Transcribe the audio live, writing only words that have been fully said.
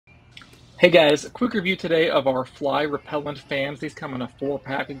Hey guys, a quick review today of our fly repellent fans. These come in a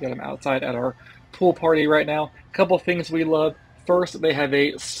 4-pack. We've got them outside at our pool party right now. Couple things we love. First, they have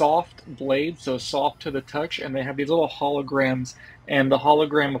a soft blade, so soft to the touch, and they have these little holograms, and the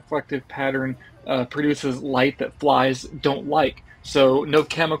hologram reflective pattern produces light that flies don't like. So no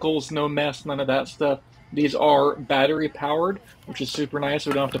chemicals, no mess, none of that stuff. These are battery powered, which is super nice.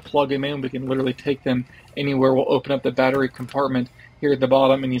 We don't have to plug them in. We can literally take them anywhere. We'll open up the battery compartment here at the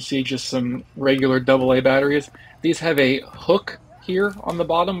bottom and you see just some regular AA batteries. These have a hook here on the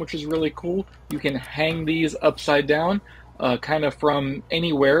bottom, which is really cool. You can hang these upside down kind of from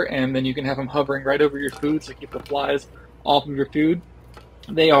anywhere, and then you can have them hovering right over your food, so keep the flies off of your food.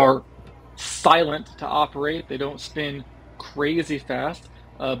 They are silent to operate. They don't spin crazy fast,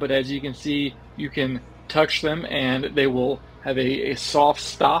 but as you can see, you can touch them and they will have a soft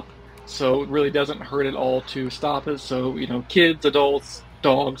stop, so it really doesn't hurt at all to stop it. So, you know, kids, adults,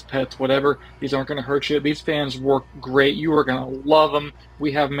 dogs, pets, whatever, these aren't going to hurt you. These fans work great. You are going to love them.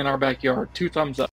 We have them in our backyard. 2 thumbs up.